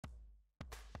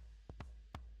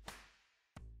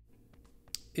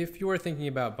If you are thinking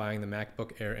about buying the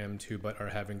MacBook Air M2 but are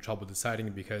having trouble deciding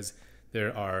because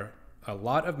there are a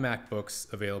lot of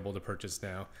MacBooks available to purchase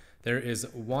now, there is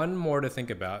one more to think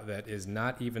about that is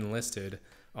not even listed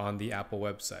on the Apple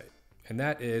website, and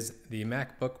that is the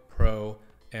MacBook Pro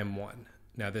M1.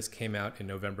 Now, this came out in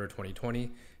November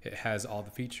 2020. It has all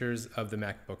the features of the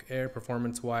MacBook Air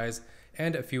performance-wise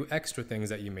and a few extra things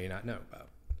that you may not know about.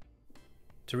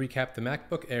 To recap, the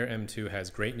MacBook Air M2 has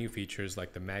great new features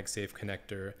like the MagSafe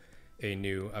connector, a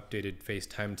new updated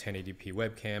FaceTime 1080p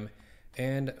webcam,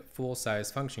 and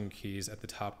full-size function keys at the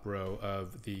top row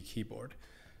of the keyboard.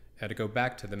 Now, to go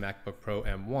back to the MacBook Pro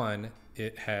M1,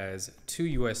 it has two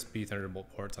USB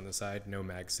Thunderbolt ports on the side, no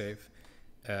MagSafe,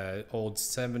 old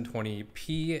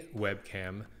 720p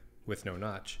webcam with no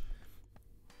notch,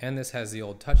 and this has the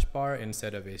old touch bar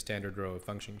instead of a standard row of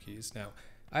function keys. Now,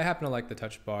 I happen to like the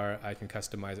touch bar. I can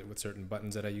customize it with certain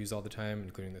buttons that I use all the time,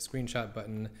 including the screenshot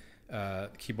button,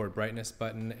 keyboard brightness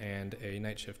button, and a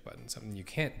night shift button, something you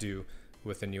can't do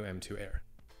with the new M2 Air.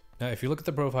 Now, if you look at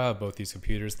the profile of both these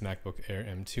computers, the MacBook Air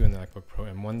M2 and the MacBook Pro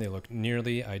M1, they look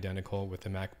nearly identical, with the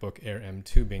MacBook Air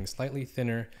M2 being slightly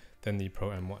thinner than the Pro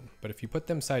M1. But if you put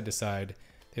them side to side,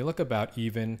 they look about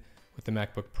even, with the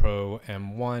MacBook Pro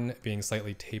M1 being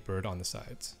slightly tapered on the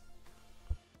sides.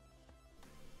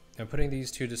 Now, putting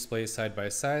these two displays side by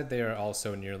side, they are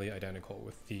also nearly identical,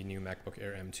 with the new MacBook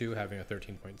Air M2 having a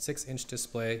 13.6-inch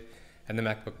display and the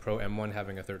MacBook Pro M1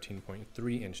 having a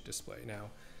 13.3-inch display. Now,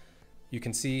 you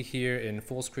can see here in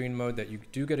full screen mode that you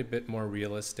do get a bit more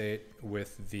real estate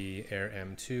with the Air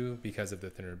M2 because of the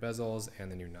thinner bezels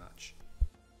and the new notch.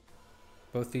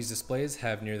 Both these displays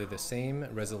have nearly the same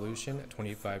resolution,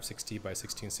 2560 by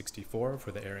 1664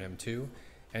 for the Air M2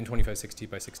 and 2560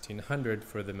 by 1600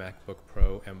 for the MacBook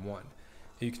Pro M1.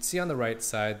 You can see on the right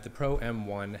side, the Pro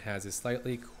M1 has a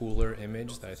slightly cooler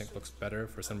image that I think looks better.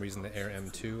 For some reason, the Air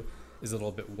M2 is a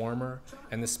little bit warmer,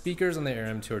 and the speakers on the Air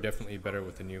M2 are definitely better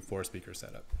with the new 4-speaker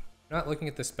setup. You're not looking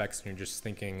at the specs and you're just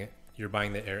thinking you're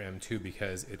buying the Air M2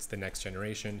 because it's the next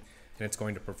generation and it's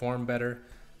going to perform better.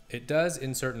 It does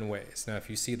in certain ways. Now, if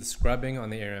you see the scrubbing on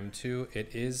the Air M2,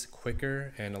 it is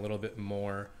quicker and a little bit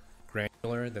more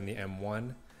granular than the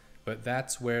M1, but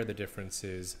that's where the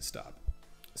differences stop.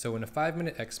 So in a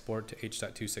 5-minute export to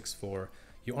H.264,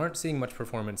 you aren't seeing much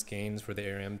performance gains for the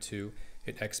Air M2.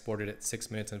 It exported at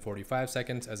 6 minutes and 45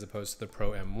 seconds as opposed to the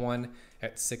Pro M1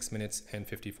 at 6 minutes and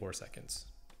 54 seconds.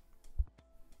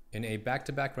 In a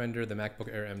back-to-back render, the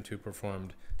MacBook Air M2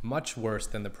 performed much worse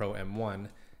than the Pro M1,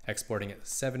 exporting at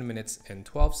 7 minutes and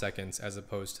 12 seconds as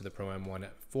opposed to the Pro M1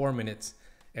 at 4 minutes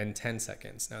and 10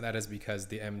 seconds. Now, that is because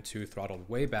the M2 throttled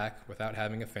way back without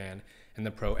having a fan, and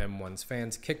the Pro M1's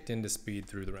fans kicked into speed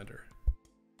through the render.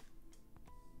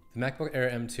 The MacBook Air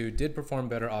M2 did perform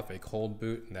better off a cold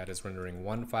boot, and that is rendering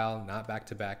one file, not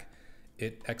back-to-back.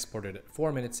 It exported at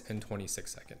 4 minutes and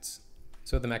 26 seconds.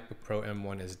 So the MacBook Pro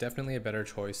M1 is definitely a better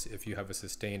choice if you have a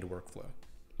sustained workflow.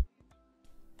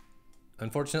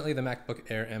 Unfortunately, the MacBook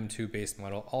Air M2 base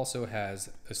model also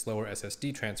has a slower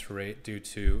SSD transfer rate due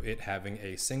to it having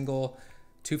a single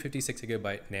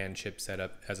 256GB NAND chip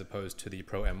setup as opposed to the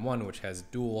Pro M1, which has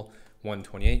dual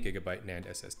 128GB NAND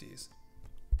SSDs.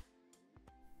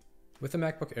 With the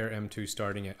MacBook Air M2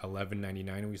 starting at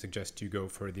 $1199, we suggest you go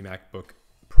for the MacBook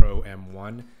Pro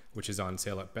M1, which is on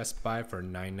sale at Best Buy for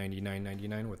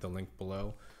 $999.99 with the link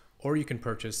below, or you can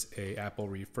purchase a Apple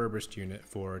refurbished unit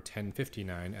for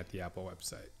 $1059 at the Apple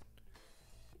website.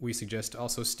 We suggest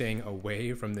also staying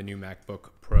away from the new MacBook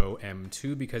Pro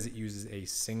M2 because it uses a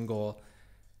single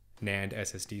NAND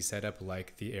SSD setup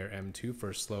like the Air M2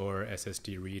 for slower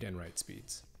SSD read and write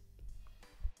speeds.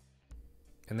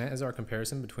 And that is our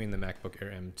comparison between the MacBook Air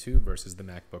M2 versus the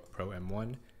MacBook Pro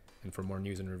M1. And for more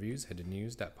news and reviews, head to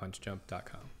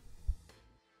news.punchjump.com.